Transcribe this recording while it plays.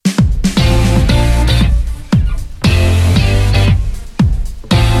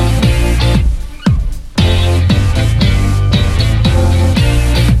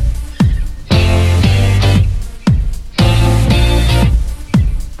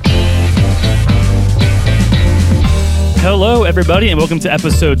Hello, everybody, and welcome to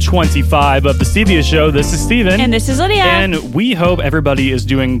episode 25 of The Stevia Show. This is Steven. And this is Lydia. And we hope everybody is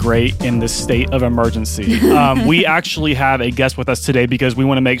doing great in this state of emergency. We actually have a guest with us today because we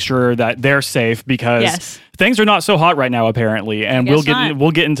want to make sure that they're safe because things are not so hot right now, apparently. And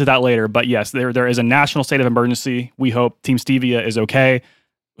we'll get into that later. But yes, there is a national state of emergency. We hope Team Stevia is okay.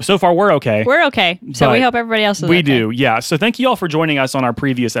 So far, we're okay. We're okay. So we hope everybody else is okay. We do, yeah. So thank you all for joining us on our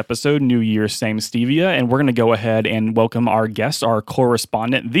previous episode, New Year, Same Stevia. And we're going to go ahead and welcome our guest, our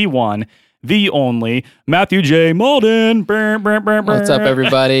correspondent, the one, the only, Matthew J. Malden. What's up,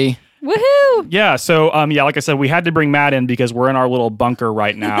 everybody? Woohoo! Yeah, so like I said, we had to bring Matt in because we're in our little bunker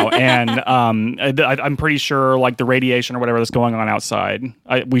right now, and I'm pretty sure like the radiation or whatever that's going on outside,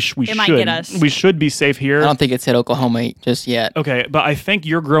 we might get us. We should be safe here. I don't think it's hit Oklahoma just yet. Okay, but I think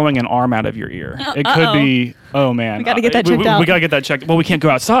you're growing an arm out of your ear. It could be. Oh man, we got to get that checked out. We got to get that checked. Well, we can't go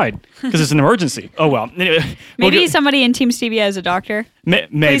outside because it's an emergency. Oh well. Maybe somebody in Team Stevia is a doctor. Maybe.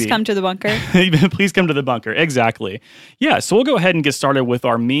 Please come to the bunker. Please come to the bunker. Exactly. Yeah. So we'll go ahead and get started with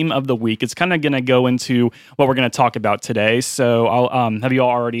our meme of the week. It's kind of going to go into what we're going to talk about today. So I'll have you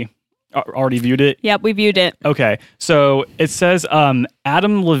all already viewed it? Yep, we viewed it. Okay. So it says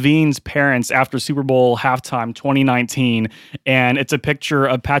Adam Levine's parents after Super Bowl halftime 2019, and it's a picture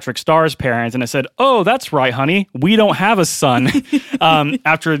of Patrick Starr's parents, and it said, "Oh, that's right, honey. We don't have a son."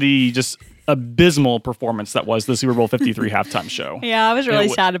 After the just abysmal performance that was the Super Bowl 53 halftime show. Yeah, I was really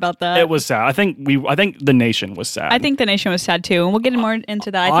sad about that. It was sad. I think the nation was sad. I think the nation was sad too, and we'll get more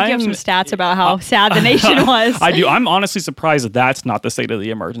into that. I think you have some stats about how sad the nation was. I do. I'm honestly surprised that that's not the state of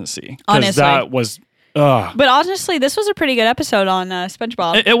the emergency. Honestly. That was... But honestly, this was a pretty good episode on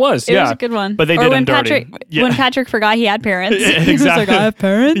SpongeBob. It was, It was a good one. But they did him dirty. When Patrick forgot he had parents. Exactly. He was like, I have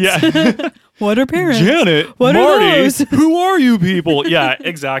parents? Yeah. What are parents? Janet, what Marty, are those? Who are you people? Yeah,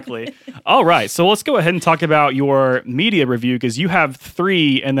 exactly. All right, so let's go ahead and talk about your media review because you have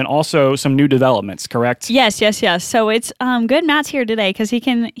 3 and then also some new developments, correct? Yes. So it's good Matt's here today because he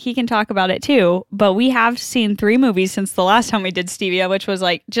can talk about it too. But we have seen 3 movies since the last time we did Stevia, which was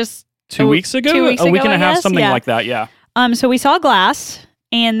like just 2 weeks ago? A week and a half, something like that, yeah. So we saw Glass,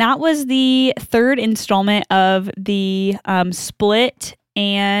 and that was the 3rd installment of the Split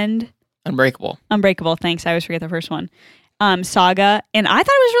and... Unbreakable, thanks. I always forget the first one. Saga, and I thought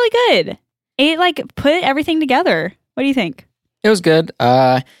it was really good. It like put everything together. What do you think? It was good.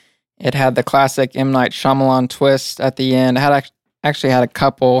 It had the classic M. Night Shyamalan twist at the end. It actually had a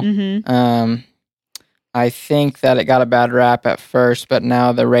couple. Mm-hmm. I think that it got a bad rap at first, but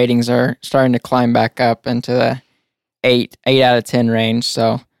now the ratings are starting to climb back up into the 8 out of 10 range.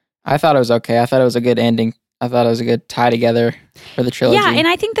 So I thought it was okay. I thought it was a good ending. I thought it was a good tie together for the trilogy. Yeah, and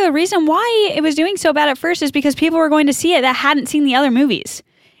I think the reason why it was doing so bad at first is because people were going to see it that hadn't seen the other movies.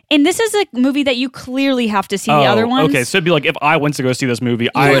 And this is a movie that you clearly have to see the other ones. Okay, so it'd be like if I went to go see this movie,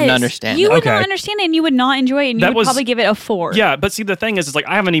 I wouldn't understand it. You would not understand it, and you would not enjoy it, and you would probably give it a 4. Yeah, but see, the thing is like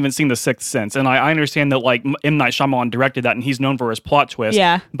I haven't even seen The Sixth Sense, and I understand that like M. Night Shyamalan directed that, and he's known for his plot twist.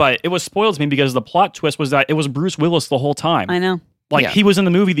 Yeah. But it was spoiled to me because the plot twist was that it was Bruce Willis the whole time. I know. Like he was in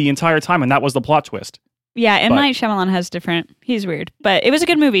the movie the entire time, and that was the plot twist. Yeah, M. Night Shyamalan has he's weird. But it was a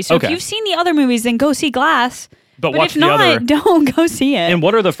good movie. So if you've seen the other movies, then go see Glass. But watch if not, don't go see it. And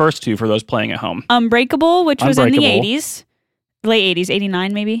what are the first 2 for those playing at home? Unbreakable, which was in the 80s. Late 80s,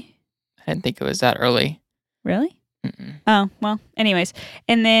 89 maybe? I didn't think it was that early. Really? Mm-mm. Oh, well, anyways.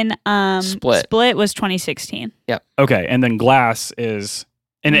 And then Split was 2016. Yep. Okay, and then Glass is...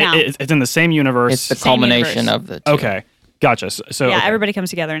 And it's in the same universe. It's the culmination of the 2. Okay. Gotcha. So everybody comes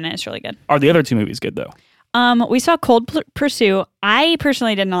together and it's really good. Are the other 2 movies good though? We saw Cold Pursuit. I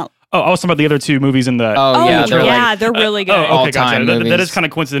personally did not. Oh, I was talking about the other 2 movies in the. Oh yeah, they're really good. Okay, gotcha. That is kind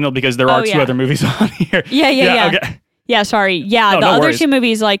of coincidental because there are 2 other movies on here. Yeah. Okay. Yeah, sorry. Yeah, the other worries. 2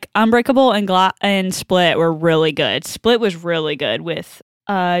 movies like Unbreakable and Split were really good. Split was really good with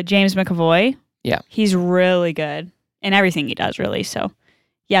James McAvoy. Yeah, he's really good in everything he does. Really, so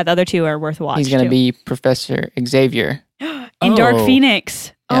yeah, the other 2 are worth watching. He's gonna be Professor Xavier. In Dark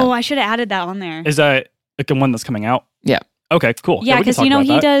Phoenix. Yeah. Oh, I should have added that on there. Is that like the one that's coming out? Yeah. Okay, cool. Yeah, because he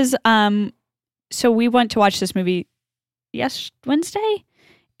does. So we went to watch this movie Wednesday,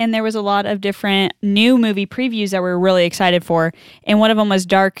 and there was a lot of different new movie previews that we're really excited for. And one of them was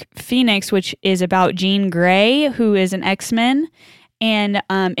Dark Phoenix, which is about Jean Grey, who is an X-Men. And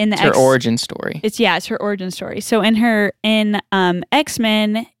in the her origin story. It's her origin story. So in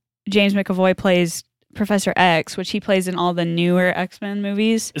X-Men, James McAvoy plays Professor X, which he plays in all the newer X-Men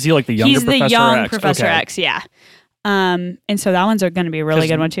movies. Is he like the younger Professor X? He's the young Professor X, yeah. And so that one's going to be a really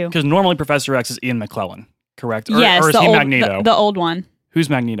good one too. Because normally Professor X is Ian McKellen, correct? Yes, or is he Magneto? The old one. Who's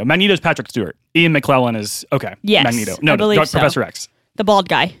Magneto? Magneto's Patrick Stewart. Ian McKellen is okay. Yes, Magneto. No, I believe so. Professor X. The bald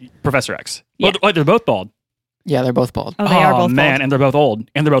guy. Professor X. Yeah. Oh, they're both bald. Yeah, they're both bald. Oh, they are both man, bald. and they're both old,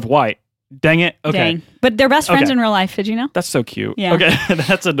 and they're both white. Dang it. Okay. Dang. But they're best friends Okay. in real life. Did you know? That's so cute. Yeah. Okay,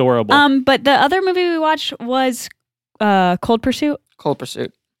 that's adorable. But the other movie we watched was Cold Pursuit. Cold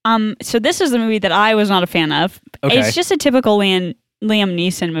Pursuit. So this is the movie that I was not a fan of. Okay. It's just a typical Liam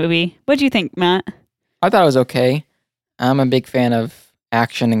Neeson movie. What do you think, Matt? I thought it was okay. I'm a big fan of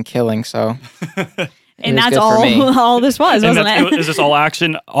action and killing, so And that's all this was, wasn't it? Is this all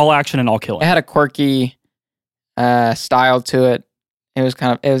action and all killing? it had a quirky style to it. It was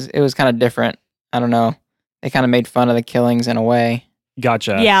kind of different. I don't know. They kind of made fun of the killings in a way.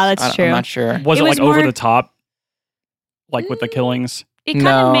 Gotcha. Yeah, that's true. I'm not sure. Was it It like was over more- the top, like with the killings? It kind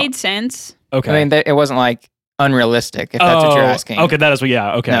No. of made sense. Okay. I mean, it wasn't like unrealistic, if that's what you're asking. Okay, that is what.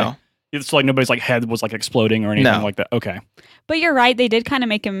 Yeah. Okay. No. It's like nobody's like head was like exploding or anything No. like that. Okay. But you're right. They did kind of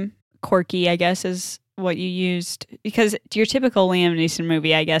make him quirky, I guess, is what you used. Because your typical Liam Neeson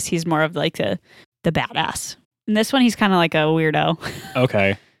movie, I guess he's more of like the badass. In this one, he's kind of like a weirdo.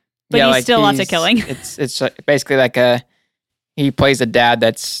 Okay. But Yeah, he's like still lots of killing. It's basically like he plays a dad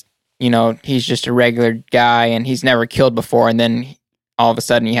that's, he's just a regular guy and he's never killed before, and then all of a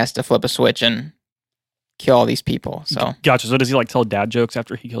sudden he has to flip a switch and kill all these people. So Gotcha. So does he like tell dad jokes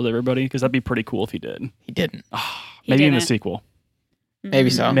after he killed everybody? Because that'd be pretty cool if he did. he didn't. He Maybe in the didn't. sequel. Maybe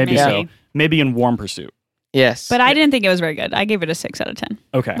so. Maybe Yeah. so. Maybe in Warm Pursuit. Yes. But I didn't think it was very good. I gave it a 6 out of 10.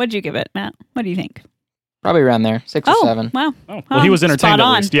 Okay. What'd you give it, Matt? What do you think? Probably around there, 6 or 7. Wow. Oh, well, he was entertained spot at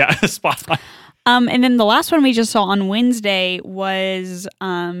on. least. Yeah, spot on. And then the last one we just saw on Wednesday was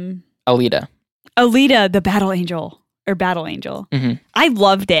Alita. Alita, the Battle Angel. Mhm. I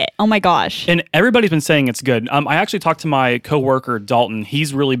loved it. Oh my gosh. And everybody's been saying it's good. I actually talked to my coworker Dalton.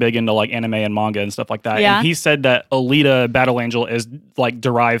 He's really big into like anime and manga and stuff like that. Yeah. And he said that Alita Battle Angel is like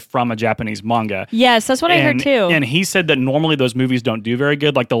derived from a Japanese manga. Yes, that's what I heard too. And he said that normally those movies don't do very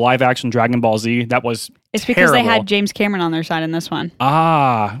good. Like the live action Dragon Ball Z, that was It's because they terrible. had James Cameron on their side in this one.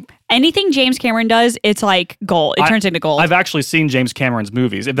 Ah, Anything James Cameron does, it's like gold. It turns into gold. I've actually seen James Cameron's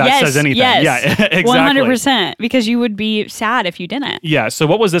movies, if that Yes, says anything. yes. Yeah, exactly. 100%. Because you would be sad if you didn't. Yeah, so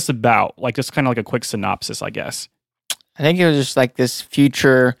what was this about? Like just kind of like a quick synopsis, I guess. I think it was just like this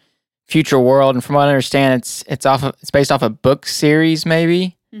future world, and from what I understand, it's based off a book series,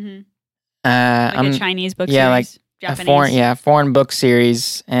 maybe. Mm-hmm. Like Like a Chinese book yeah, series. like Japanese. a foreign book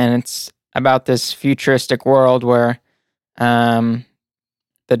series, and it's about this futuristic world where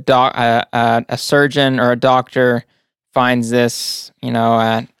a surgeon or a doctor finds this,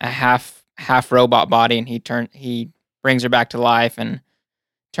 a half robot body, and he brings her back to life, and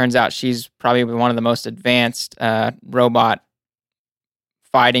turns out she's probably one of the most advanced robot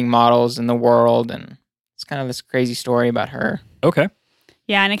fighting models in the world, and it's kind of this crazy story about her. Okay.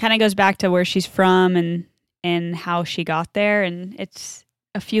 Yeah, and it kind of goes back to where she's from and how she got there, and it's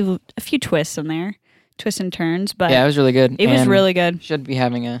a few twists in there, twists and turns, but Yeah, it was really good. it was And really good. should be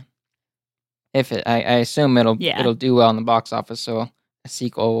having I assume it'll do well in the box office, so a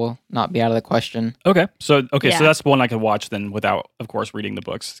sequel will not be out of the question. Okay. So Yeah. that's one I could watch then without, of course, reading the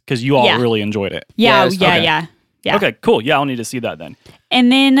books because you all Yeah. really enjoyed it. Yeah, Yes, yeah, okay. yeah. Okay, cool. Yeah, I'll need to see that then.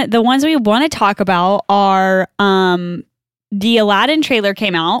 And then the ones we want to talk about are the Aladdin trailer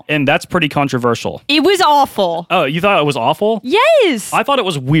came out. And that's pretty controversial. It was awful. Oh, you thought it was awful? Yes. I thought it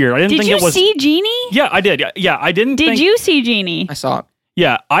was weird. I didn't Did think you it was. see Genie? Yeah, I did. Yeah, I didn't. Did think, you see Genie? I saw it.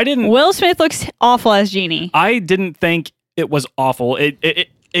 Yeah, I didn't. Will Smith looks awful as Genie. I didn't think it was awful.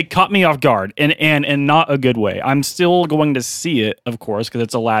 It caught me off guard and in not a good way. I'm still going to see it, of course, because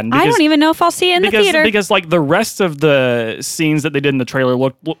it's Aladdin. I don't even know if I'll see it in the theater. Because like the rest of the scenes that they did in the trailer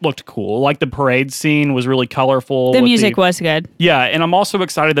looked cool. Like the parade scene was really colorful. The with music was good. Yeah, and I'm also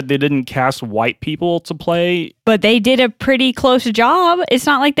excited that they didn't cast white people to play. But they did a pretty close job. It's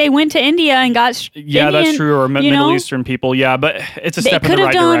not like they went to India and got Yeah, Indian, that's true. Or you Middle know? Eastern people. Yeah, but it's a They step in could the have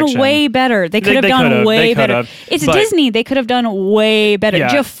right done direction. way better. They could have done way better. It's but- Disney. They could have done way better.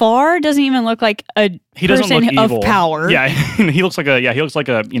 Yeah. Jafar doesn't even look like a He doesn't person look of evil. power. Yeah, he looks like a like a like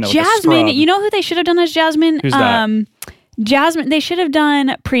a Jasmine, scrub. you know who they should have done as Jasmine? Who's that? Jasmine, they should have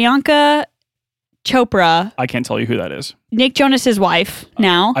done Priyanka Chopra, I can't tell you who that is. Nick Jonas's wife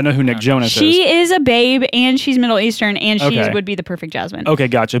now. I know who Nick Jonas She is. is a babe and she's Middle Eastern and she Okay. would be the perfect Jasmine. Okay,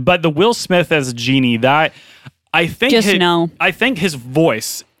 gotcha. But the Will Smith as Genie, that I think Just no. I think his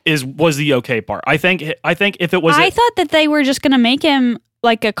voice was the okay part. I think if it was I thought that they were just going to make him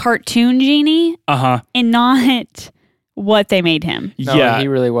like a cartoon Genie uh-huh. and not what they made him. No, Yeah. he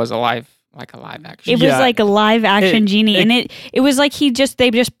really was a live like a live action. It was like a live action genie, and it was like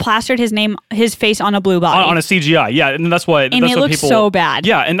they just plastered his face on a blue body on a CGI. Yeah, and that's what. And that's it what looks so bad.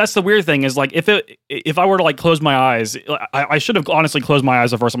 Yeah, and that's the weird thing is like if I were to like close my eyes, I should have honestly closed my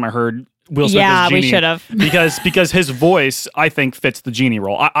eyes the first time I heard Will Smith as Genie. We should have because his voice I think fits the Genie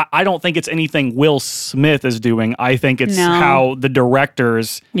role. I don't think it's anything Will Smith is doing. I think it's how the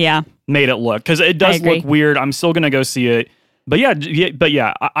directors made it look, because it does look weird. I'm still gonna go see it. But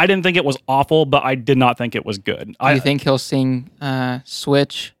yeah, I didn't think it was awful, but I did not think it was good. Do you think he'll sing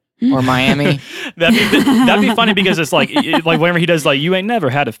Switch or Miami? that'd be funny, because it's like whenever he does like you ain't never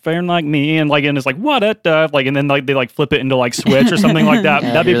had a friend like me, and it's like what a like, and then like they like flip it into like Switch or something like that.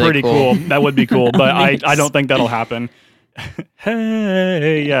 That'd be really pretty cool. That would be cool, but I don't think that'll happen.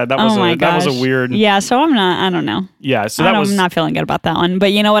 Hey, yeah, that was a weird. Yeah, so I don't know. Yeah, so I'm not feeling good about that one.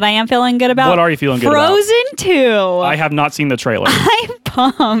 But you know what I am feeling good about? What are you feeling good about? Frozen 2. I have not seen the trailer. I'm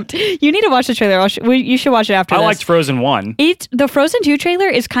pumped. You need to watch the trailer. You should watch it after this. I liked Frozen 1. The Frozen 2 trailer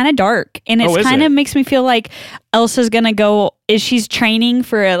is kind of dark, and it's kind of makes me feel like Elsa's gonna go. She's training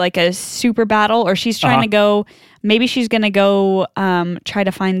for a super battle, or she's trying to go. Maybe she's going to go try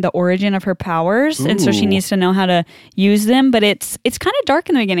to find the origin of her powers. Ooh. And so she needs to know how to use them. But it's kind of dark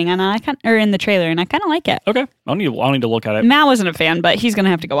in the beginning, and or in the trailer, and I kind of like it. Okay. I'll need to look at it. Matt wasn't a fan, but he's going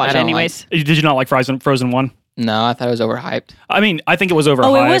to have to go watch it anyways. Did you not like Frozen 1? No, I thought it was overhyped. I mean, I think it was overhyped.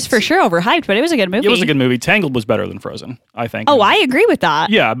 Oh, it was for sure overhyped, but it was a good movie. It was a good movie. Tangled was better than Frozen, I think. Oh, I agree with that.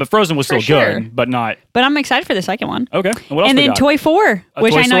 Yeah, but Frozen was still good, but not... But I'm excited for the second one. Okay. And what else and then Toy 4,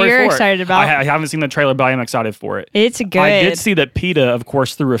 which I know you're excited about. I haven't seen the trailer, but I am excited for it. It's good. I did see that PETA, of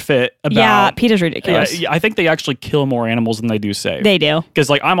course, threw a fit about... Yeah, PETA's ridiculous. I think they actually kill more animals than they do save. They do. Because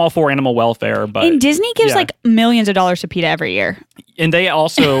I'm all for animal welfare, but... And Disney gives millions of dollars to PETA every year. And they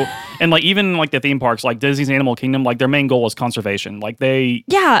also... and even the theme parks, like Disney's Animal Kingdom, their main goal is conservation.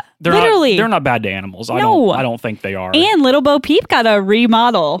 Yeah, literally. They're not bad to animals. I don't think they are. And Little Bo Peep got a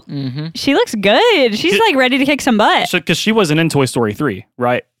remodel. Mm-hmm. She looks good. She's ready to kick some butt. Because she wasn't in Toy Story 3,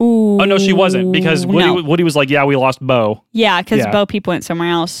 right? Ooh, oh, no, she wasn't. Because Woody was like, yeah, we lost Bo. Yeah, because Bo Peep went somewhere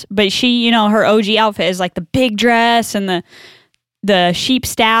else. But she, her OG outfit is the big dress and the sheep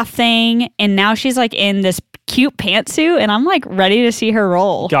staff thing. And now she's in this cute pantsuit, and I'm ready to see her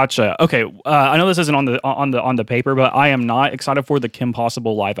roll. Gotcha. Okay, I know this isn't on the paper, but I am not excited for the Kim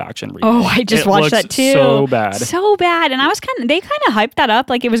Possible live action remake. Oh, I just watched that too. So bad, and I was they kind of hyped that up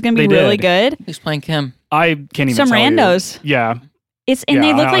like it was going to be really good. Who's playing Kim? I can't even. Some tell randos. You. Yeah.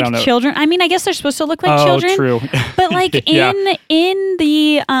 They look like children. I mean, I guess they're supposed to look like children. True. But in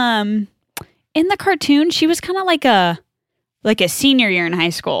the cartoon, she was kind of like a senior year in high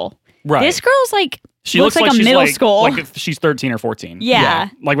school. Right. This girl's she looks like a middle school. Like if she's 13 or 14. Yeah.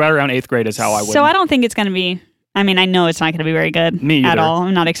 Right around 8th grade is how I would. So I don't think it's going to be... I mean, I know it's not going to be very good. Me either. At all.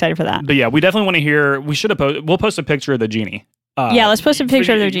 I'm not excited for that. But yeah, we definitely want to hear... We'll post a picture of the Genie. Let's post a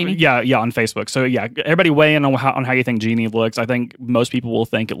picture of the Genie. Yeah, on Facebook. So yeah, everybody weigh in on how you think Genie looks. I think most people will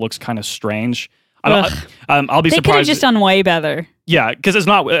think it looks kind of strange. I'll be surprised. They could have just done way better. Yeah, because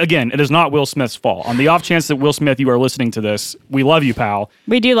it is not Will Smith's fault. On the off chance that Will Smith, you are listening to this, we love you, pal.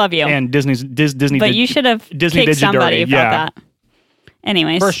 We do love you. And Disney. But you should have kicked somebody about that.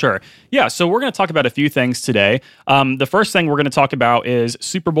 Anyways. For sure. Yeah, so we're going to talk about a few things today. The first thing we're going to talk about is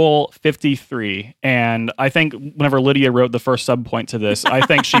Super Bowl 53. And I think whenever Lydia wrote the first subpoint to this, I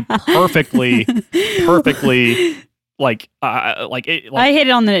think she perfectly I hit it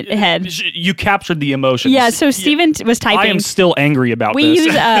on the head. You captured the emotions. Yeah. So Steven was typing. I am still angry about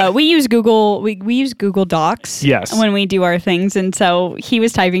this. We use Google. We use Google Docs. Yes. When we do our things, and so he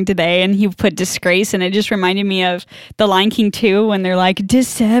was typing today, and he put disgrace, and it just reminded me of The Lion King 2 when they're like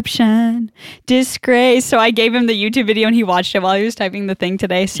deception, disgrace. So I gave him the YouTube video, and he watched it while he was typing the thing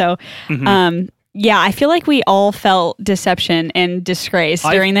today. So, yeah, I feel like we all felt deception and disgrace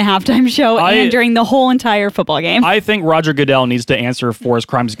during the halftime show and during the whole entire football game. I think Roger Goodell needs to answer for his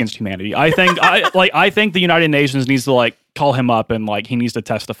crimes against humanity. I think I think the United Nations needs to call him up and he needs to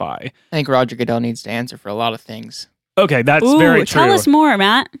testify. I think Roger Goodell needs to answer for a lot of things. Okay, that's very true. Tell us more,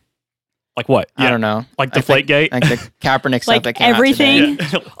 Matt. Like what? Yeah. I don't know. Like Deflategate? Like the Kaepernick stuff that came everything? out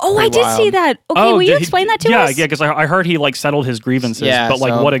today. Yeah. Oh, I did see that. Okay, will you explain that to us? Yeah, because I heard he settled his grievances, but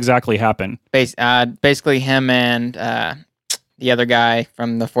what exactly happened? Basically him and the other guy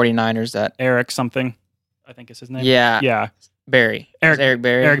from the 49ers that... Eric something, I think is his name. Yeah. Yeah. Berry. Eric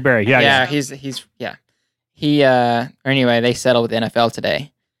Berry. Eric Berry, yeah. Yeah, he's anyway, they settled with the NFL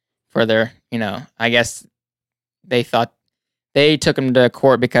today for their, I guess they thought they took him to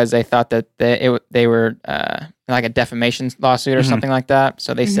court because they thought that they were like a defamation lawsuit or something like that.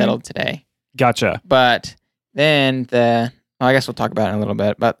 So they settled today. Gotcha. But then the Well, I guess we'll talk about it in a little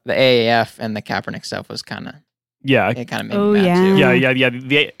bit, but the AAF and the Kaepernick stuff was kind of... Yeah. It kind of made me mad too. Yeah.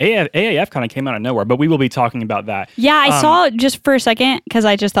 The AAF kind of came out of nowhere, but we will be talking about that. Yeah, I saw just for a second because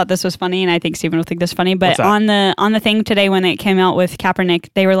I just thought this was funny, and I think Stephen will think this is funny. But on the thing today when it came out with Kaepernick,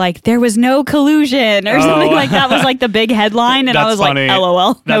 they were like, "There was no collusion" or something like that. Was like the big headline, and I was funny. Like,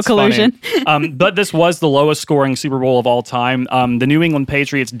 "LOL, no collusion." But this was the lowest scoring Super Bowl of all time. The New England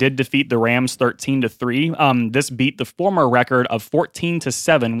Patriots did defeat the Rams 13-3. This beat the former record of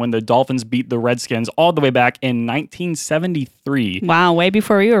 14-7 when the Dolphins beat the Redskins all the way back in 1973. Wow, way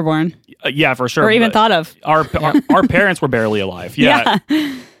before we were born. Yeah, for sure. Or even thought of. Our parents were barely alive. Yeah.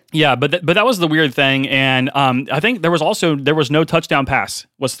 Yeah, but that was the weird thing, and I think there was no touchdown pass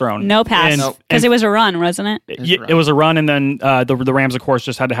was thrown. No pass, because it was a run, wasn't it? It was a run, and then the Rams, of course,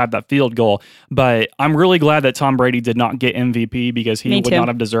 just had to have that field goal. But I'm really glad that Tom Brady did not get MVP because he would not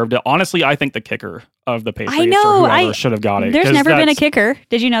have deserved it. Honestly, I think the kicker of the Patriots or whoever should have got it. There's never been a kicker.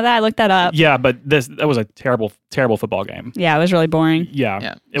 Did you know that? I looked that up. Yeah, but that was a terrible football game. Yeah, it was really boring.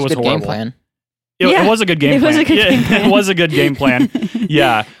 Yeah. It was a good horrible game plan. It was a good game plan. It was a good game plan.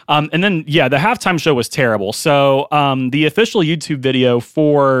 Yeah. And then, the halftime show was terrible. So the official YouTube video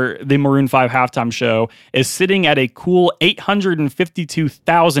for the Maroon 5 halftime show is sitting at a cool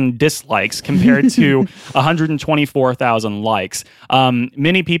 852,000 dislikes compared to 124,000 likes.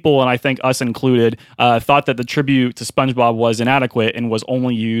 Many people, and I think us included, thought that the tribute to SpongeBob was inadequate and was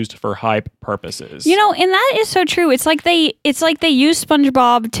only used for hype purposes. You know, and that is so true. It's like they used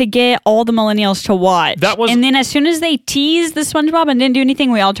SpongeBob to get all the millennials to watch. And then as soon as they teased the SpongeBob and didn't do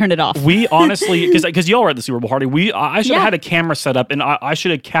anything, we all turned it off. We honestly, because y'all were at the Super Bowl party, I should have had a camera set up, and I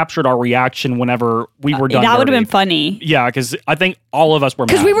should have captured our reaction whenever we were done. That would have been funny. Yeah, because I think all of us were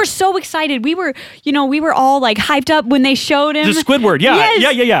mad. Because we were so excited. We were all like hyped up when they showed him. The Squidward,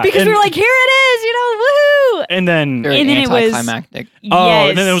 yeah. Because we were like, here it is, woohoo! And then it was anticlimactic.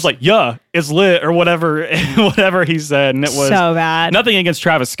 And then it was like, it's lit or whatever he said, and it was so bad. Nothing against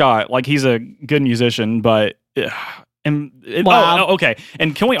Travis Scott, like he's a good musician, but. Wow. Okay.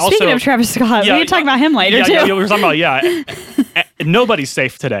 And can we also... Speaking of Travis Scott, we can talk about him later, too. Yeah, we're talking about, nobody's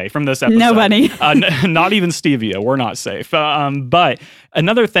safe today from this episode. Nobody. Not even Stevia. We're not safe. But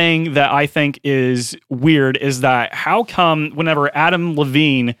another thing that I think is weird is that how come whenever Adam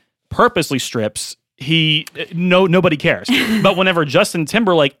Levine purposely strips, nobody cares. But whenever Justin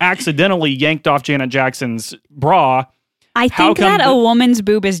Timberlake accidentally yanked off Janet Jackson's bra... I think that a woman's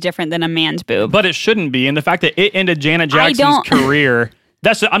boob is different than a man's boob. But it shouldn't be. And the fact that it ended Janet Jackson's career,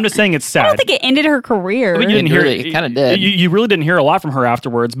 I'm just saying it's sad. I don't think it ended her career. I mean, you didn't hear it. It kind of did. You really didn't hear a lot from her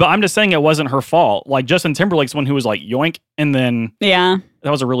afterwards. But I'm just saying it wasn't her fault. Like Justin Timberlake's one who was like, yoink. And then... Yeah. That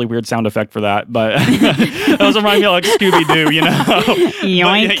was a really weird sound effect for that. But that was reminding me of like Scooby-Doo, you know?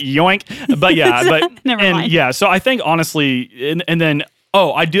 Yoink. Yoink. But yeah. Never mind. Yeah. So I think honestly, and then...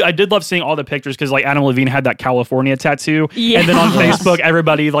 Oh, I did love seeing all the pictures because like Adam Levine had that California tattoo, and then on Facebook,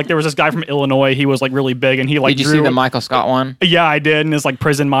 everybody like there was this guy from Illinois. He was like really big, and he like did you see the Michael Scott one? Yeah, I did, and it's like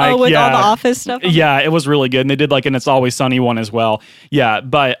Prison Mike. Oh, with all the Office stuff. Yeah, it was really good, and they did like an It's Always Sunny one as well. Yeah,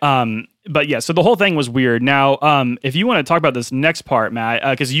 but yeah, so the whole thing was weird. Now, if you want to talk about this next part, Matt,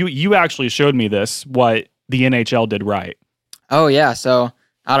 because you actually showed me what the NHL did right. Oh yeah, so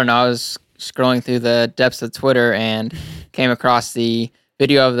I don't know. I was scrolling through the depths of Twitter and came across the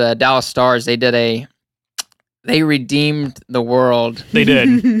video of the Dallas Stars. They redeemed the world. They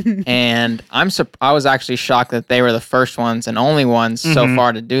did. And I was actually shocked that they were the first ones and only ones so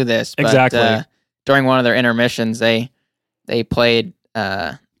far to do this. But, exactly. During one of their intermissions, they played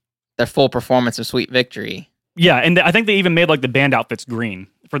their full performance of Sweet Victory. Yeah, and I think they even made like the band outfits green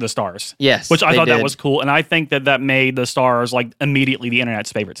for the Stars. Yes, which I thought that was cool, and I think that made the Stars like immediately the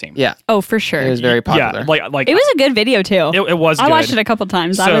internet's favorite team. Yeah. Oh, for sure. It was very popular. Yeah, like it was a good video too. It was. I good. watched it a couple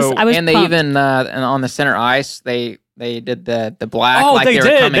times. So, I was. And they pumped. even and on the center ice they did the black. Oh, like they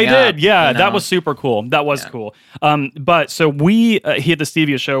did. They did. Yeah, you know? that was super cool. That was cool. But so we here at the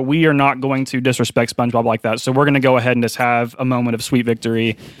Stevia Show, we are not going to disrespect SpongeBob like that. So we're going to go ahead and just have a moment of Sweet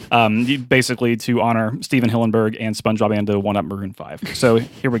Victory, basically to honor Steven Hillenburg and SpongeBob and the One Up Maroon 5. So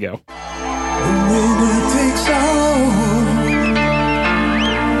here we go. The winner takes all.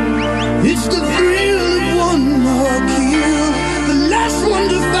 It's the thrill of one more kill, the last one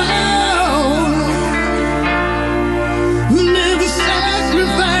to fall. We'll never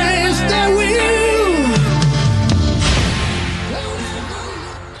sacrifice their will.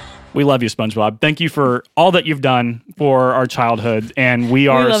 We love you, SpongeBob. Thank you for all that you've done for our childhood, and we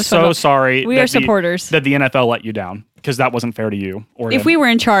are so sorry. We are supporters. that the NFL let you down because that wasn't fair to you. Or if we were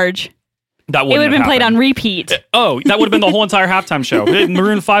in charge. That it would have been played on repeat. That would have been the whole entire halftime show.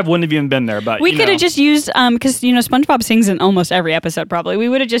 Maroon 5 wouldn't have even been there. But we could have just used because SpongeBob sings in almost every episode. Probably we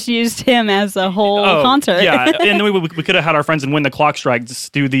would have just used him as the whole concert. Yeah, and then we could have had our friends in When the Clock Strikes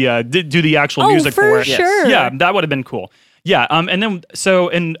do the actual music for it. Sure. Yeah, that would have been cool. Yeah, and then so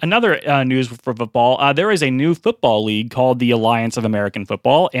in another news for football, there is a new football league called the Alliance of American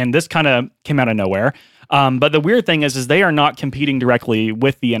Football, and this kind of came out of nowhere. But the weird thing is they are not competing directly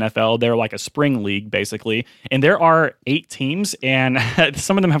with the NFL. They're like a spring league, basically. And there are 8 teams, and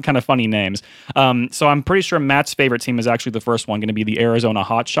some of them have kind of funny names. So I'm pretty sure Matt's favorite team is actually the first one, going to be the Arizona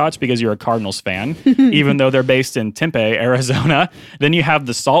Hotshots, because you're a Cardinals fan, even though they're based in Tempe, Arizona. Then you have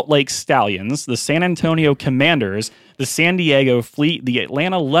the Salt Lake Stallions, the San Antonio Commanders, the San Diego Fleet, the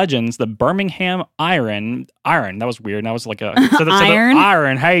Atlanta Legends, the Birmingham Iron. That was weird. That was like a Iron.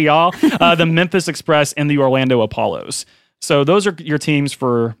 Iron. Hey y'all. The Memphis Express and the Orlando Apollos. So those are your teams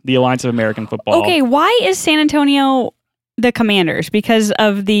for the Alliance of American Football. Okay, why is San Antonio the Commanders? Because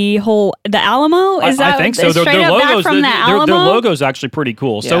of the Alamo? Is that I think so. Straight their up logos, back from the Alamo? Their logo's actually pretty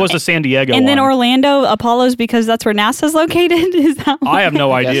cool. So was the San Diego and one. then Orlando Apollos, because that's where NASA's located? Is that I have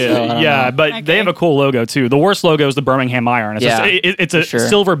no idea. So, know. But they have a cool logo too. The worst logo is the Birmingham Iron. It's a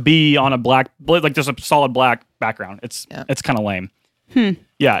silver B on a black, like just a solid black background. It's kind of lame.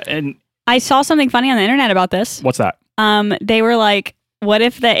 Yeah, and I saw something funny on the internet about this. What's that? They were like, what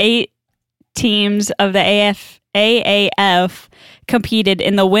if the 8 teams of the AAF competed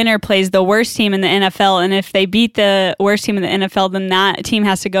and the winner plays the worst team in the NFL, and if they beat the worst team in the NFL, then that team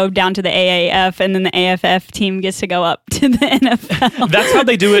has to go down to the AAF, and then the AFF team gets to go up to the NFL. That's how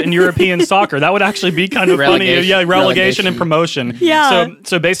they do it in European soccer. That would actually be kind of funny. Yeah, relegation and promotion. Yeah.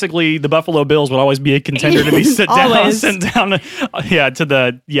 So basically, the Buffalo Bills would always be a contender to be sent down.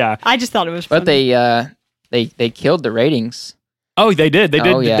 I just thought it was funny. But they killed the ratings. Oh, they did. They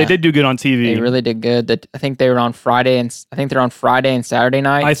did do good on TV. They really did good. I think they were on Friday and Saturday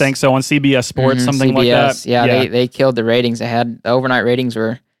nights. I think so on CBS Sports, something like that. Yeah, they killed the ratings. The overnight ratings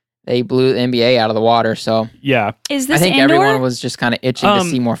they blew the NBA out of the water. So yeah, is this? I think indoor? everyone was just kind of itching to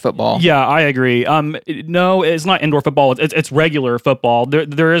see more football. Yeah, I agree. No, it's not indoor football. It's regular football.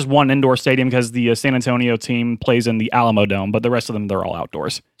 There is one indoor stadium because the San Antonio team plays in the Alamo Dome, but the rest of them they're all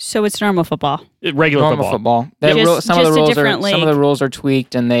outdoors. So it's normal football. Regular normal football. Some of the rules are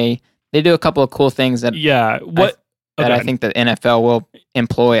tweaked, and they do a couple of cool things that I think the NFL will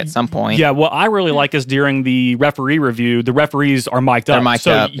employ at some point. Yeah, what I really like is during the referee review, the referees are mic'd up. They're mic'd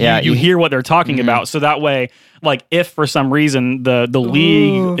up. You hear what they're talking about. So that way, like if for some reason the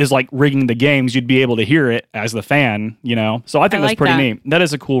league is like rigging the games, you'd be able to hear it as the fan, So I think that's pretty neat. That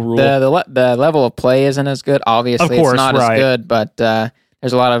is a cool rule. The level of play isn't as good. Obviously, of course, it's not as good, but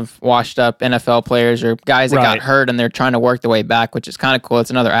there's a lot of washed up NFL players or guys that got hurt and they're trying to work their way back, which is kind of cool.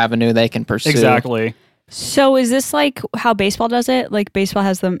 It's another avenue they can pursue. Exactly. So is this like how baseball does it? Like baseball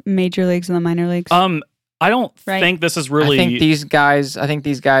has the major leagues and the minor leagues? I don't think this is really. I think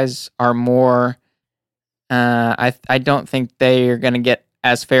these guys are more. I don't think they are going to get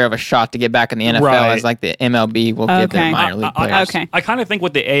as fair of a shot to get back in the NFL as like the MLB will give their minor league players. I kind of think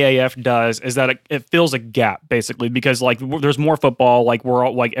what the AAF does is that it fills a gap basically because like there's more football. Like we're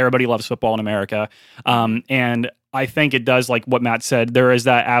all, like everybody loves football in America, and I think it does, like what Matt said, there is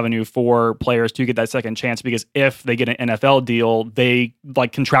that avenue for players to get that second chance because if they get an NFL deal, they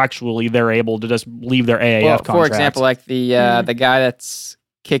like contractually they're able to just leave their AAF contract. For example, like the guy that's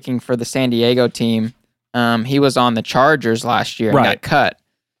kicking for the San Diego team, he was on the Chargers last year and got cut.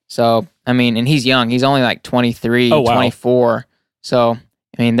 So, I mean, and he's young. He's only like 23, 24. So,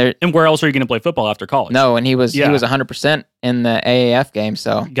 I mean, and where else are you going to play football after college? No, and he was 100% in the AAF game.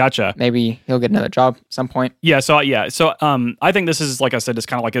 So gotcha. Maybe he'll get another job at some point. So I think this is, like I said, it's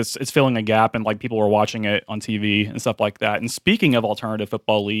kind of like it's filling a gap, and like people are watching it on TV and stuff like that. And speaking of alternative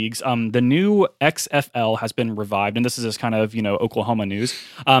football leagues, the new XFL has been revived, and this is just kind of Oklahoma news.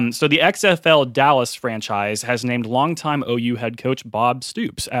 So the XFL Dallas franchise has named longtime OU head coach Bob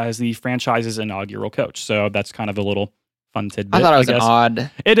Stoops as the franchise's inaugural coach. So that's kind of a little fun tidbit. I thought it was an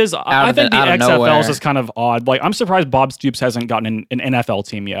odd. It is. I think the XFL is kind of odd. Like, I'm surprised Bob Stoops hasn't gotten an NFL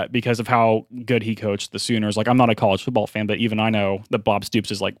team yet because of how good he coached the Sooners. Like, I'm not a college football fan, but even I know that Bob Stoops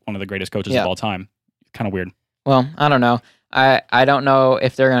is like one of the greatest coaches of all time. Kind of weird. Well, I don't know. I don't know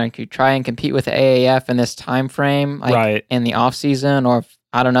if they're going to try and compete with the AAF in this time frame, like in the off season, or if,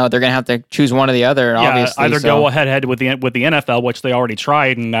 I don't know. They're going to have to choose one or the other. Obviously, either go head with the NFL, which they already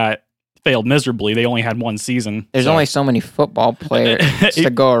tried, and that failed miserably. They only had one season. There's only so many football players to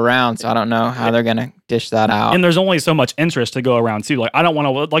go around, so I don't know how they're going to dish that out. And there's only so much interest to go around, too. Like, I don't want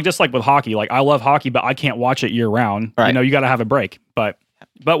to, like, just like with hockey, like, I love hockey, but I can't watch it year round. Right. You got to have a break, but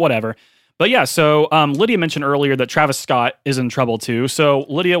whatever. But yeah, so Lydia mentioned earlier that Travis Scott is in trouble too. So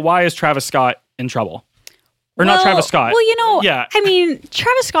Lydia, why is Travis Scott in trouble? Or not Travis Scott. Well, I mean,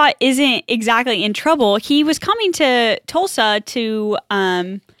 Travis Scott isn't exactly in trouble. He was coming to Tulsa to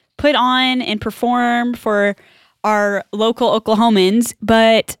put on and perform for our local Oklahomans,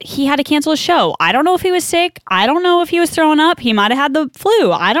 but he had to cancel his show. I don't know if he was sick. I don't know if he was throwing up. He might have had the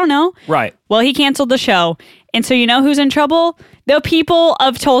flu. I don't know. Right. Well, he canceled the show. And so you know who's in trouble? The people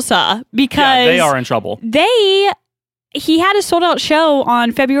of Tulsa, because they are in trouble. He had a sold out show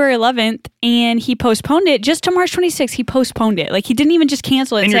on February 11th and he postponed it just to March 26th. He postponed it. Like, he didn't even just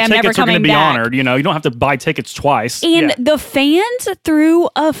cancel it and say, I'm never coming are going to be back. honored. You know, you don't have to buy tickets twice. And the fans threw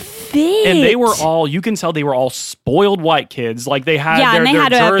a fit. And they were all, you can tell they were all spoiled white kids. Like, they had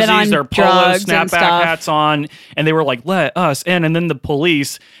their jerseys, their polo snapback hats on, and they were like, let us in. And then the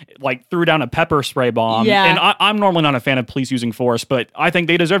police like threw down a pepper spray bomb. Yeah. And I'm normally not a fan of police using force, but I think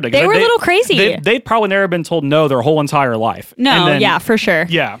they deserved it. They were a little crazy. They've probably never been told no their whole entire life. No, for sure.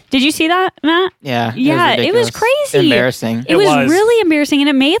 Yeah. Did you see that, Matt? Yeah. It was crazy. Embarrassing. It was really embarrassing, and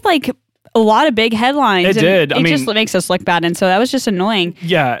it made like a lot of big headlines. It did. It just makes us look bad, and so that was just annoying.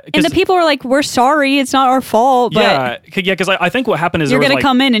 Yeah. And the people were like, we're sorry, it's not our fault. But because I think what happened is you're going to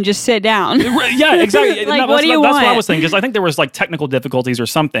come in and just sit down. Yeah, exactly. Like, what do you want? That's what I was thinking, because I think there was like technical difficulties or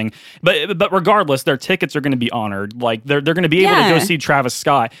something. But regardless, their tickets are going to be honored. Like, they're going to be able to go see Travis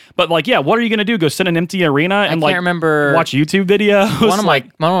Scott. But like, what are you going to do? Go sit in an empty arena and like remember watch YouTube videos? One of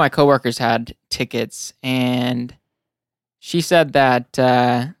my coworkers had tickets, and she said that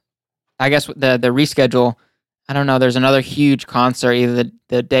I guess the reschedule, I don't know, there's another huge concert either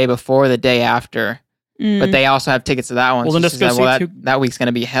the day before or the day after. But they also have tickets to that one. Well, then just go see that week's going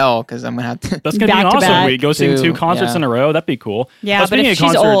to be hell because I'm going to have to. That's going to be an awesome week. Go see 2 concerts in a row. That'd be cool. Yeah, but if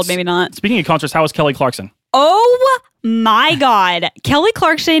she's old, maybe not. Speaking of concerts, how was Kelly Clarkson? Oh my God. Kelly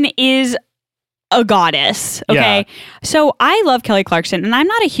Clarkson is a goddess. Okay. Yeah. So I love Kelly Clarkson, and I'm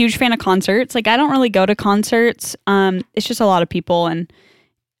not a huge fan of concerts. Like, I don't really go to concerts. It's just a lot of people, and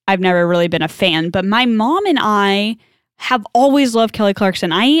I've never really been a fan. But my mom and I have always loved Kelly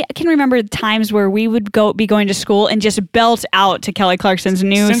Clarkson. I can remember times where we would be going to school and just belt out to Kelly Clarkson's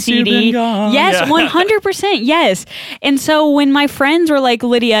new Since CD. You've Been Gone. Yes, 100%. Yes. And so when my friends were like,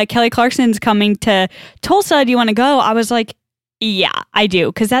 Lydia, Kelly Clarkson's coming to Tulsa, do you want to go? I was like, yeah, I do.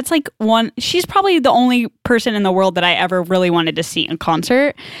 Because that's like she's probably the only person in the world that I ever really wanted to see in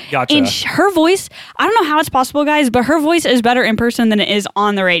concert. Gotcha. And her voice, I don't know how it's possible, guys, but her voice is better in person than it is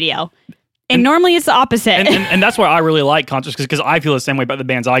on the radio. And normally it's the opposite. And that's why I really like concerts, because I feel the same way about the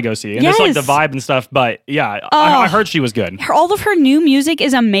bands I go see. And it's like the vibe and stuff. But yeah, I heard she was good. All of her new music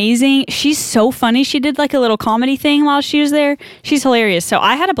is amazing. She's so funny. She did like a little comedy thing while she was there. She's hilarious. So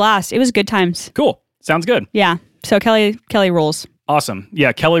I had a blast. It was good times. Cool. Sounds good. Yeah. So Kelly rules. Awesome.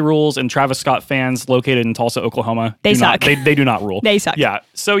 Yeah, Kelly rules, and Travis Scott fans located in Tulsa, Oklahoma. They suck. They do not rule. They suck. Yeah.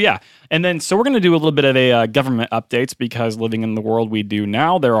 So yeah. And then, so we're going to do a little bit of a government updates, because living in the world we do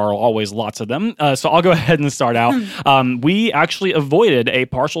now, there are always lots of them. So I'll go ahead and start out. We actually avoided a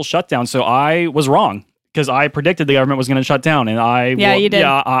partial shutdown. So I was wrong, because I predicted the government was going to shut down, and you did.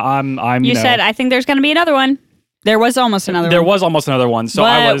 Yeah, I'm. You said, I think there's going to be another one. There was almost another one. There was almost another one. So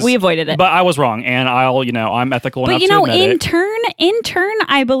we avoided it. But I was wrong, and I'm ethical enough to admit it. In turn,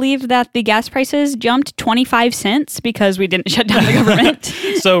 I believe that the gas prices jumped 25 cents because we didn't shut down the government.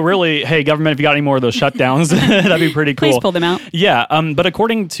 So really, hey, government, if you got any more of those shutdowns, that'd be pretty cool. Please pull them out. Yeah, but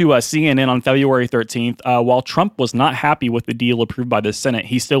according to CNN on February 13th, while Trump was not happy with the deal approved by the Senate,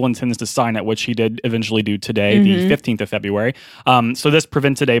 he still intends to sign it, which he did eventually do today, the 15th of February. So this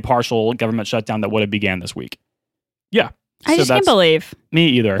prevented a partial government shutdown that would have began this week. Yeah. I just can't believe. Me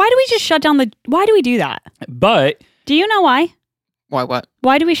either. Why do we just shut down why do we do that? But. Do you know why? Why what?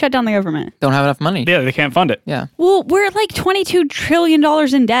 Why do we shut down the government? Don't have enough money. Yeah, they can't fund it. Yeah. Well, we're at like $22 trillion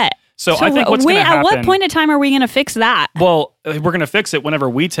in debt. So I think what's going to happen... At what point in time are we going to fix that? Well, we're going to fix it whenever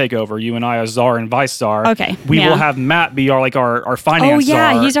we take over, you and I as czar and vice czar. Okay. We will have Matt be our finance czar.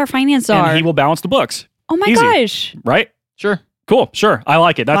 Oh, yeah, he's our finance czar. And he will balance the books. Oh my gosh. Right? Sure. Cool. Sure. I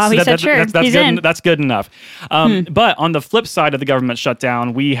like it. That's good. That's good enough. But on the flip side of the government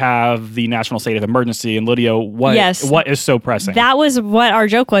shutdown, we have the national state of emergency. And Lydia, what is so pressing? That was what our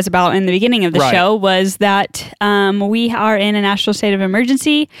joke was about in the beginning of the show, was that we are in a national state of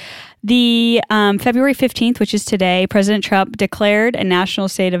emergency. The February 15th, which is today, President Trump declared a national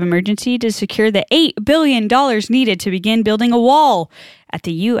state of emergency to secure the $8 billion needed to begin building a wall at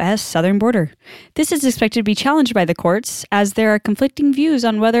the U.S. southern border. This is expected to be challenged by the courts, as there are conflicting views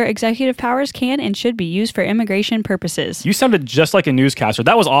on whether executive powers can and should be used for immigration purposes. You sounded just like a newscaster.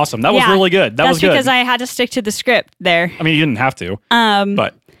 That was awesome. That was really good. That was good. That's because I had to stick to the script there. I mean, you didn't have to.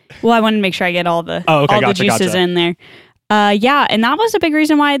 But Well, I wanted to make sure I get all the gotcha, juices in there. Yeah, and that was a big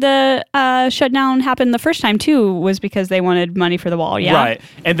reason why the shutdown happened the first time too, was because they wanted money for the wall. Yeah, right.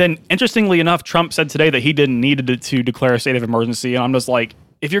 And then, interestingly enough, Trump said today that he didn't need to declare a state of emergency, and I'm just like,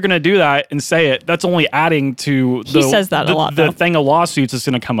 if you're going to do that and say it, that's only adding to he says that a lot. The thing of lawsuits is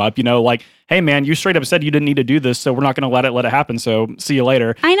going to come up. Like, hey man, you straight up said you didn't need to do this, so we're not going to let it happen. So see you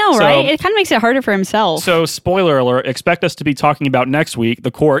later. I know, right? It kind of makes it harder for himself. So spoiler alert: expect us to be talking about next week. The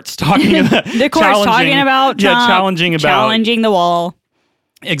courts talking about challenging the wall.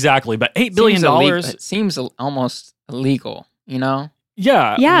 Exactly, but $8 billion. It seems almost illegal.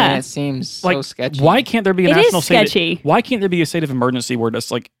 Yeah. I mean, it seems so sketchy. Why can't there be a national sketchy. Why can't there be a state of emergency where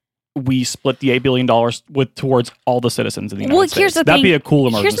just we split the $8 billion towards all the citizens in the United States? Here's the thing. That'd be a cool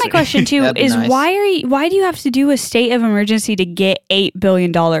emergency. Here's my question too: is nice. why do you have to do a state of emergency to get $8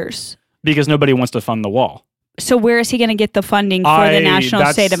 billion? Because nobody wants to fund the wall. So where is he going to get the funding for the national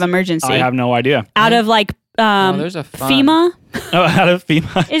state of emergency? I have no idea. Out of there's a fund. FEMA. Oh, out of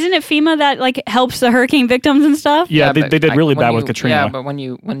FEMA. Isn't it FEMA that helps the hurricane victims and stuff? Yeah, they did really bad with Katrina. Yeah, but when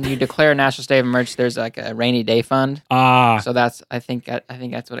you declare a national state of emergency, there's a rainy day fund. So that's I think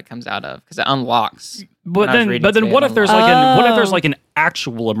that's what it comes out of, because it unlocks. But then what if there's an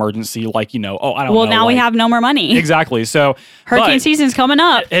actual emergency, I don't know. Well, now we have no more money. Exactly. So hurricane season's coming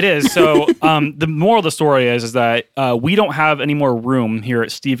up. It is. So the moral of the story is that we don't have any more room here at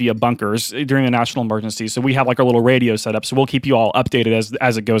Stevia Bunkers during the national emergency. So we have our little radio set up. So we'll keep you all updated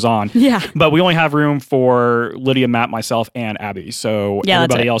as it goes on. Yeah. But we only have room for Lydia, Matt, myself, and Abby. So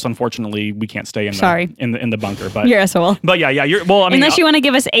everybody else, unfortunately, we can't stay in the bunker. But you're SOL. But yeah. Unless you want to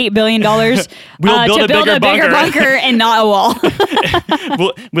give us $8 billion, we'll build a bigger bunker and not a wall.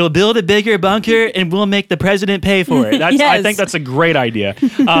 we'll build a bigger bunker and we'll make the president pay for it. Yes. I think that's a great idea.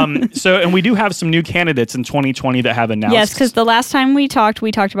 And we do have some new candidates in 2020 that have announced. Yes, because the last time we talked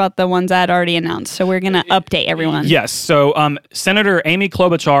about the ones that had already announced. So we're going to update everyone. Yes. So Senator Amy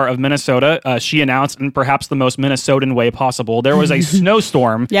Klobuchar of Minnesota, she announced in perhaps the most Minnesotan way possible, there was a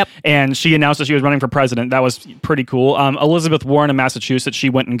snowstorm. Yep. And she announced that she was running for president. That was pretty cool. Elizabeth Warren of Massachusetts, she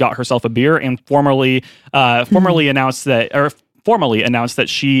went and got herself a beer and formally announced that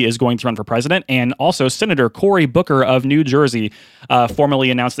she is going to run for president. And also Senator Cory Booker of New Jersey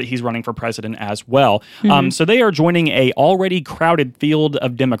formally announced that he's running for president as well. So they are joining a already crowded field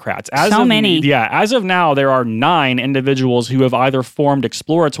of Democrats. Many. Yeah. As of now, there are 9 individuals who have either formed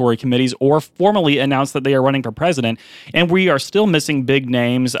exploratory committees or formally announced that they are running for president. And we are still missing big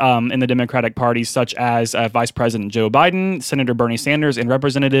names in the Democratic Party, such as Vice President Joe Biden, Senator Bernie Sanders, and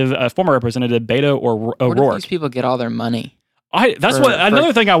former Representative Beto O'Rourke. Where do these people get all their money?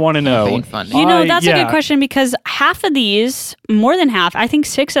 Another thing I want to know. That's a good question, because half of these, more than half, I think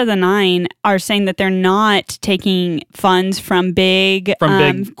 6 of the 9 are saying that they're not taking funds from big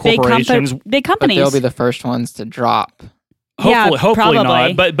corporations, big companies. But they'll be the first ones to drop. Hopefully probably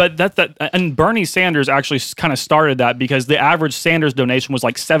not. But that and Bernie Sanders actually kind of started that, because the average Sanders donation was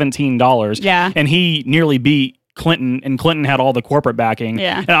like $17. Yeah, and he nearly beat Clinton, and Clinton had all the corporate backing.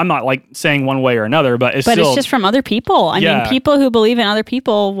 Yeah. And I'm not saying one way or another, but it's just from other people. I mean, people who believe in other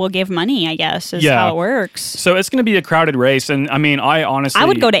people will give money, I guess, is how it works. So it's going to be a crowded race. And I mean, I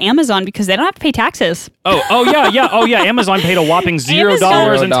would go to Amazon because they don't have to pay taxes. Oh yeah. Amazon paid a whopping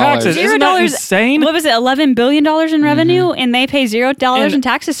 $0 in taxes. Isn't that insane? What was it? $11 billion in revenue, and they pay $0 in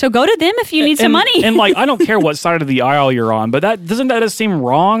taxes. So go to them if you need some money. And I don't care what side of the aisle you're on, but doesn't that just seem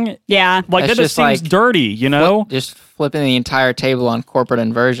wrong? Yeah. That just seems dirty, Just flipping the entire table on corporate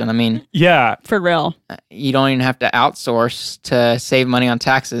inversion. I mean, yeah, for real. You don't even have to outsource to save money on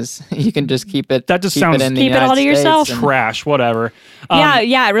taxes. You can just keep it. That just sounds keep it all to yourself. Trash, whatever.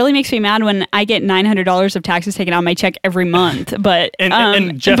 Yeah. It really makes me mad when I get $900 of taxes taken out of my check every month. But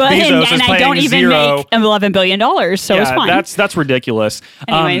and Jeff Bezos is paying I don't even make $11 billion. So it's fine. That's ridiculous.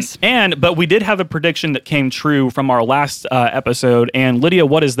 Anyways, but we did have a prediction that came true from our last episode. And Lydia,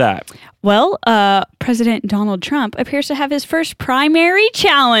 what is that? Well, President Donald Trump appears to have his first primary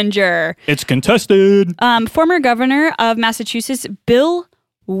challenger. It's contested. Former governor of Massachusetts, Bill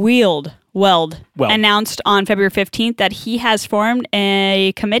Weld announced on February 15th that he has formed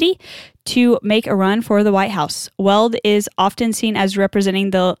a committee to make a run for the White House. Weld is often seen as representing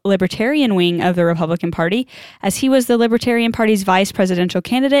the Libertarian wing of the Republican Party, as he was the Libertarian Party's vice presidential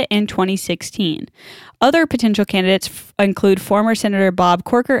candidate in 2016. Other potential candidates include former Senator Bob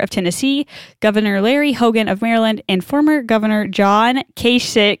Corker of Tennessee, Governor Larry Hogan of Maryland, and former Governor John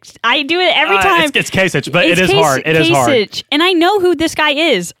Kasich. I do it every time. It's Kasich, but it is hard. It is hard. And I know who this guy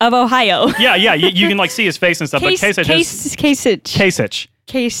is, of Ohio. Yeah. You can see his face and stuff, but Kasich is... Kasich. Kasich.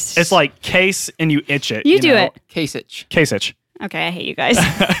 Case. It's like case and you itch it. You do it. Kasich. Kasich. Okay, I hate you guys.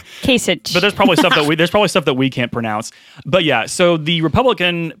 Kasich. But there's probably stuff that we can't pronounce. But yeah, so the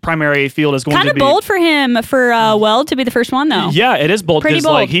Republican primary field is going kind to of be bold for him for Weld to be the first one, though. Yeah, it is bold Pretty because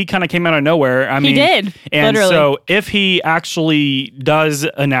bold. like he kind of came out of nowhere. I mean, he did. And literally. so if he actually does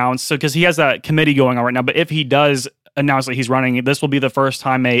announce, so because he has that committee going on right now, but if he does announce that he's running, this will be the first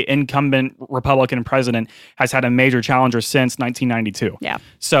time a incumbent Republican president has had a major challenger since 1992. Yeah.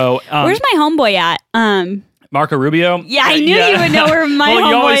 So where's my homeboy at? Marco Rubio? Yeah, I knew you would know where my well, homeboy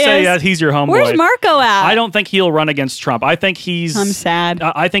you always is. say he's your homeboy. Where's Marco at? I don't think he'll run against Trump. I think he's... I'm sad.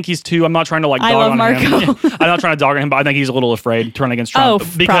 I think he's too... I'm not trying to like I dog love on Marco. him. I'm not trying to dog on him, but I think he's a little afraid to run against Trump.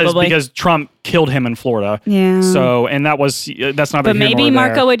 Probably. Because Trump killed him in Florida. Yeah. So, and that's not... But maybe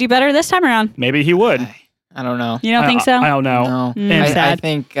Marco would do better this time around. Maybe he would. I don't know. You don't think so? I don't know. No. I'm I sad.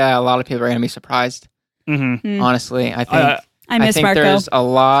 think a lot of people are going to be surprised. Mm-hmm. Honestly, I think I miss think Marco. there's a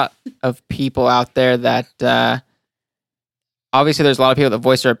lot of people out there that obviously there's a lot of people that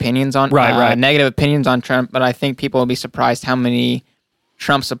voice their opinions on right. negative opinions on Trump, but I think people will be surprised how many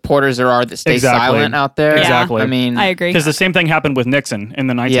Trump supporters there are that stay silent out there. Yeah. Exactly. I mean, I agree. Because the same thing happened with Nixon in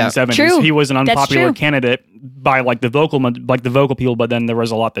the 1970s. True. He was an That's unpopular true. candidate by like the vocal people, but then there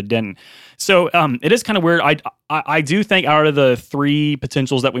was a lot that didn't. So it is kind of weird. I do think out of the three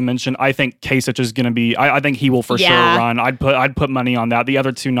potentials that we mentioned, I think Kasich is going to be. I think he will for sure run. I'd put money on that. The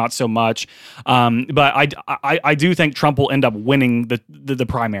other two not so much. But I do think Trump will end up winning the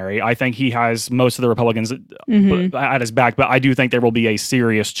primary. I think he has most of the Republicans at his back, but I do think there will be a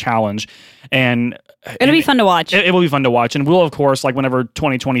serious challenge, and It'll be fun to watch. It will be fun to watch, and we'll of course like whenever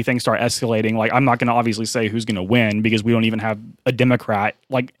 2020 things start escalating. Like I'm not going to obviously say who's going to win because we don't even have a Democrat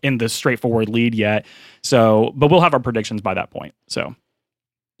like in the straightforward lead yet. So, but we'll have our predictions by that point. So,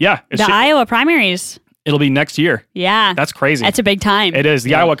 yeah, the Iowa primaries. It'll be next year. Yeah. That's crazy. That's a big time. It is.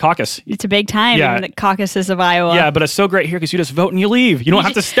 The Iowa caucus. It's a big time in the caucuses of Iowa. Yeah, but it's so great here because you just vote and you leave. You don't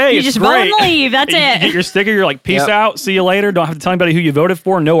have to stay. You just vote and leave. That's it. You get your sticker. You're like, peace out. See you later. Don't have to tell anybody who you voted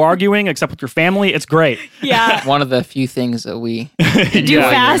for. No arguing except with your family. It's great. Yeah. One of the few things that we do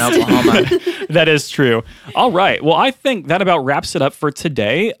fast. In Oklahoma. That is true. All right. Well, I think that about wraps it up for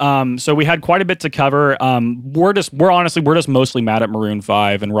today. So we had quite a bit to cover. We're just mostly mad at Maroon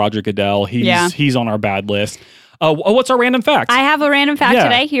 5 and Roger Goodell. He's on our bad list. What's our random fact? I have a random fact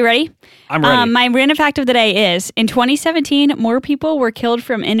today. You ready? I'm ready. My random fact of the day is, in 2017, more people were killed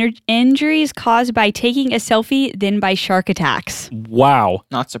from injuries caused by taking a selfie than by shark attacks. Wow.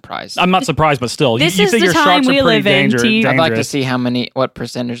 Not surprised. I'm not surprised, but still. This you is think the your time sharks we are pretty live in, dangerous. I'd like to see what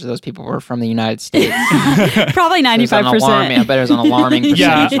percentage of those people were from the United States. Probably 95%. I bet it was an alarming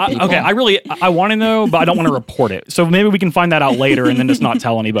percentage of people. Okay, I want to know, but I don't want to report it. So maybe we can find that out later and then just not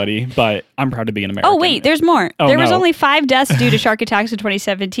tell anybody, but I'm proud to be an American. Oh, wait, there's more. Oh, there was no. only 5 deaths due to shark attacks in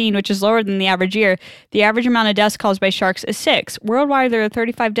 2017, which is lower than the average year. The average amount of deaths caused by sharks is 6. Worldwide, there are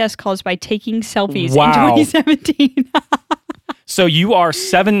 35 deaths caused by taking selfies in 2017. So you are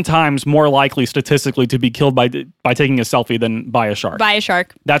 7 times more likely statistically to be killed by taking a selfie than by a shark. By a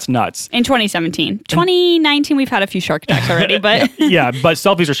shark. That's nuts. In 2017. 2019, we've had a few shark attacks already, but... Yeah, but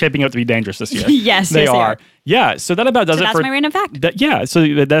selfies are shaping up to be dangerous this year. Yes, they are. Yeah, so that about does it that's for... my random fact.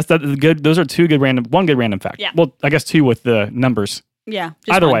 So that's good. Those are one good random fact. Yeah. Well, I guess 2 with the numbers. Yeah.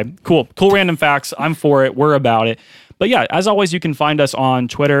 Either way, cool random facts. I'm for it. We're about it. But yeah, as always, you can find us on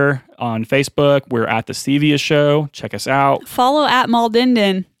Twitter, on Facebook. We're at The Stevia Show. Check us out. Follow at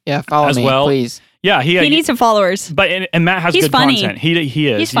Maldinden. Yeah, follow as me, well. please. Yeah, he needs some followers. But and Matt has He's good funny. content. He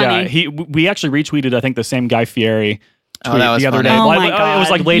is. He's funny. Yeah, we actually retweeted, I think, the same Guy Fieri tweet that was the other funny. day. Oh Like, my God. It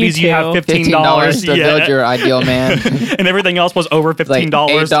was like, ladies, you have $15 to build your ideal man. and everything else was over $15.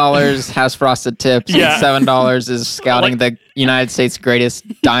 $8 has frosted tips. Yeah. $7 is scouting the United States greatest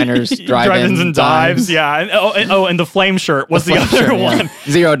diners, drive-ins, and dives. Yeah. And the flame shirt was the other one.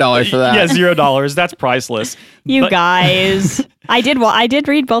 $0 for that. Yeah, $0. That's priceless. You guys. I did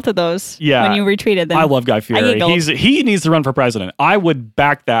read both of those when you retweeted them. I love Guy Fieri. giggled. He needs to run for president. I would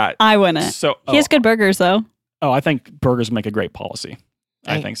back that. I wouldn't. So he has good burgers, though. Oh, I think burgers make a great policy.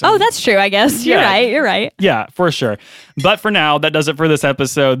 I think so. Oh, that's true, I guess. You're right. Yeah, for sure. But for now, that does it for this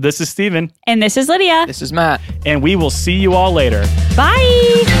episode. This is Steven. And this is Lydia. This is Matt. And we will see you all later.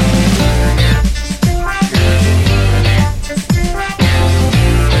 Bye.